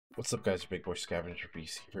What's up, guys? Big boy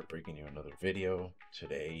Scavengerbc here, bringing you another video.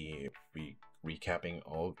 Today we recapping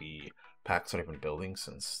all the packs that I've been building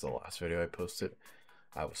since the last video I posted.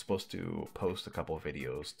 I was supposed to post a couple of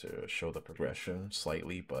videos to show the progression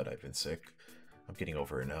slightly, but I've been sick. I'm getting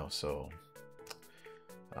over it now, so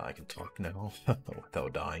I can talk now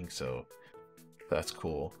without dying, so that's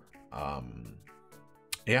cool.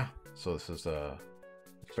 Yeah, so this is a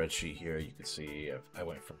spreadsheet here. You can see I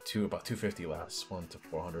went from about 250 last one to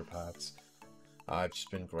 400 packs. I've just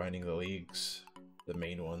been grinding the leagues, the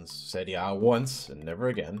main ones. Said yeah once and never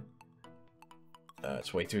again.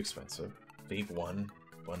 It's way too expensive. League 1,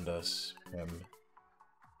 Bundas,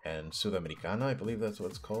 and Sudamericana, I believe that's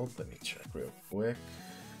what it's called. Let me check real quick.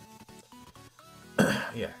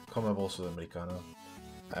 Yeah, Comebol Sudamericana.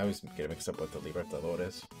 I always get it mixed up with the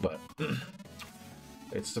Libertadores, but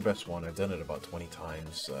it's the best one. I've done it about 20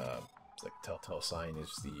 times. Like telltale sign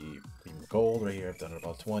is the premium gold right here. I've done it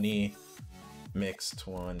about 20. Mixed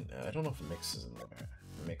one. I don't know if mix is in there.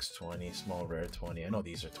 Mixed 20, small rare 20. I know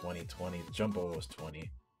these are 20, 20. The jumbo was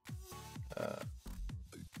 20.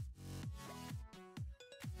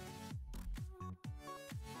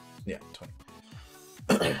 Yeah,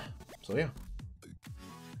 20. So yeah,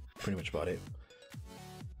 pretty much about it.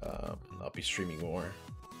 I'll be streaming more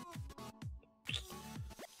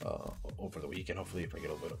over the weekend. Hopefully, if I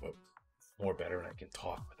get a little bit more better and I can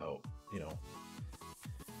talk without, you know,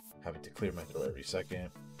 having to clear my throat every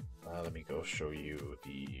second. Let me go show you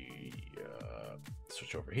the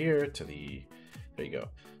switch over here to the. There you go.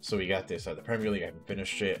 So we got this. The Premier League, I haven't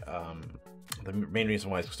finished it. The main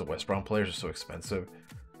reason why is because the West Brom players are so expensive.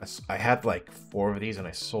 I had like 4 of these and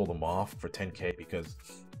I sold them off for 10k because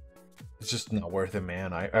it's just not worth it,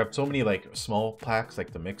 man. I have so many like small packs,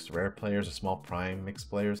 like the mixed rare players, the small prime mixed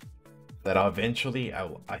players, that eventually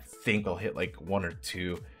I think I'll hit like 1 or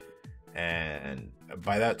 2. And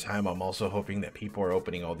by that time, I'm also hoping that people are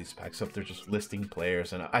opening all these packs up. They're just listing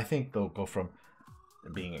players, and I think they'll go from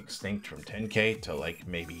being extinct from 10k to like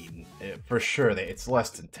maybe for sure that it's less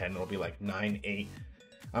than 10. It'll be like 9, 8.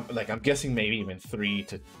 I'm guessing maybe even 3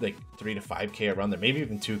 to 5k around there, maybe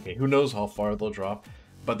even 2k. Who knows how far they'll drop,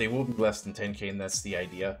 but they will be less than 10k, and that's the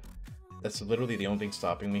idea. That's literally the only thing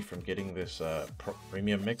stopping me from getting this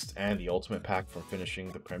premium mixed and the ultimate pack from finishing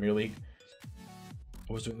the Premier League.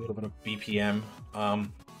 I was doing a little bit of BPM,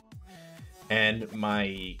 and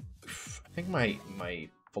I think my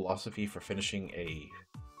philosophy for finishing a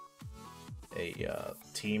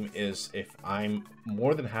team is if I'm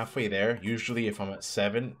more than halfway there. Usually, if I'm at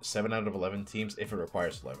 7 out of 11 teams, if it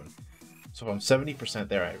requires 11. So if I'm 70%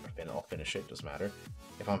 there, I'll finish it. Doesn't matter.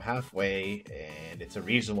 If I'm halfway and it's a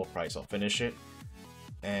reasonable price, I'll finish it.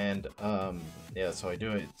 And yeah, that's how I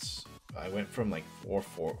do it. I went from like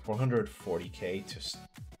 440k to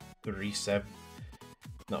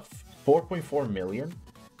 4.4 million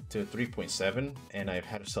to 3.7, and I've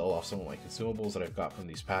had to sell off some of my consumables that I've got from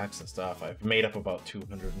these packs and stuff. I've made up about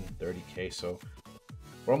 230k, so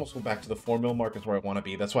we're almost back to the 4 mil mark is where I want to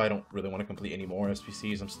be. That's why I don't really want to complete any more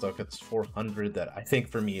SPCs. I'm stuck at 400 that I think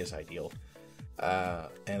for me is ideal. And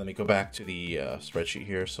let me go back to the spreadsheet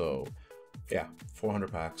here. So yeah,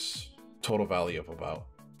 400 packs, total value of about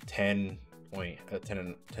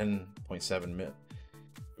 10.7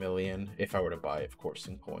 million if I were to buy, of course,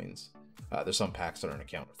 in coins. There's some packs that aren't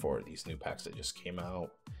accounted for. These new packs that just came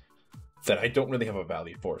out that I don't really have a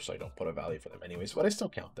value for, so I don't put a value for them anyways, but I still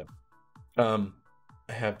count them.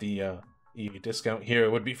 I have the EA discount here.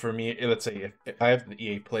 It would be for me, let's say if I have the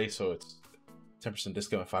EA Play, so it's 10%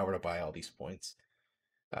 discount. If I were to buy all these points,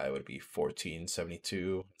 it would be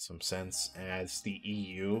 14.72 some cents. As the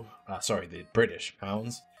EU, the British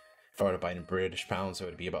pounds. If I were to buy in British pounds, it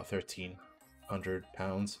would be about 1,300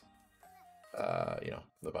 pounds. You know,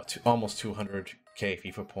 about almost 200k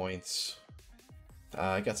FIFA points.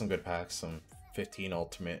 I got some good packs, some 15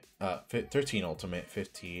 ultimate, 13 ultimate,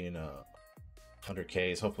 15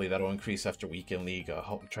 100ks. Hopefully that'll increase after weekend league.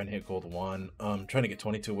 I'm trying to hit gold 1. I'm trying to get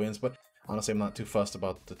 22 wins, but honestly, I'm not too fussed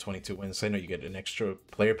about the 22 wins. I know you get an extra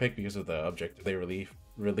player pick because of the objective they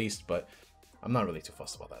released, but I'm not really too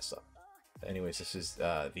fussed about that stuff. Anyways, this is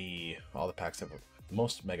all the packs have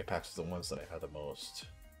most mega packs are the ones that I've had the most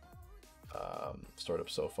stored up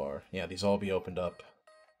so far. Yeah, these all be opened up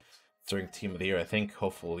during Team of the Year. I think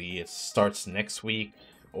hopefully it starts next week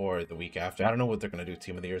or the week after. I don't know what they're gonna do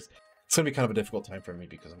Team of the Years. It's gonna be kind of a difficult time for me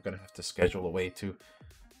because I'm gonna have to schedule a way to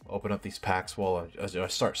open up these packs while I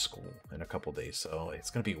start school in a couple days. So it's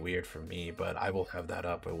gonna be weird for me, but I will have that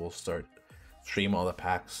up. I will start stream all the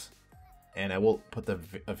packs, and I will put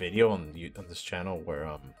a video on this channel where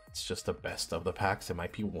it's just the best of the packs. It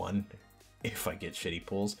might be one if I get shitty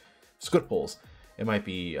pulls. It's good pulls. It might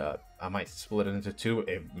be, I might split it into 2,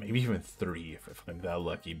 maybe even 3 if I'm that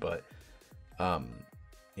lucky. But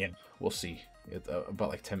yeah, we'll see. It's about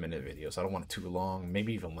like 10-minute videos. I don't want it too long,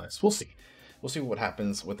 maybe even less. We'll see. We'll see what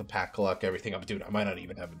happens with the pack luck, everything. Dude, I might not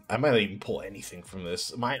even pull anything from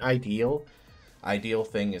this. My ideal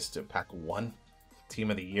thing is to pack 1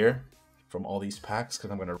 team of the year from all these packs,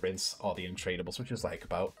 because I'm going to rinse all the untradables, which is like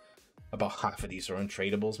about half of these are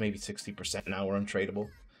untradables, maybe 60% now are untradeable.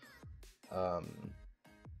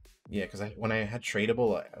 Yeah, because when I had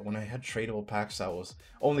tradable packs, I was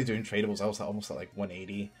only doing tradables. I was almost at like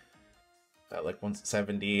 180, at like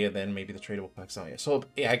 170, and then maybe the tradable packs out. Yeah, so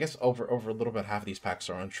yeah, I guess over a little bit, half of these packs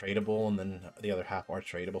are untradeable, and then the other half are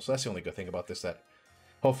tradable. So that's the only good thing about this, that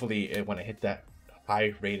hopefully when I hit that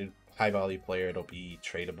high-rated, high-value player, it'll be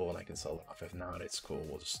tradable and I can sell it off. If not, it's cool.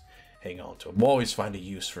 We'll just hang on to it. We'll always find a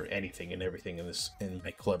use for anything and everything in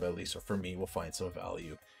my club, at least, or for me, we'll find some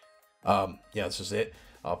value. Yeah, this is it.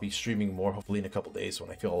 I'll be streaming more hopefully in a couple days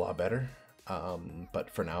when I feel a lot better. But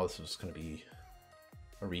for now, this is going to be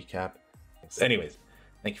a recap. Anyways,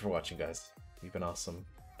 thank you for watching, guys. You've been awesome.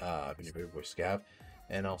 I've been your favorite boy, Scav,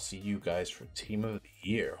 and I'll see you guys for Team of the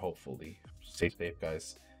Year, hopefully. Stay safe,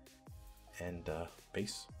 guys, and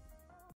peace.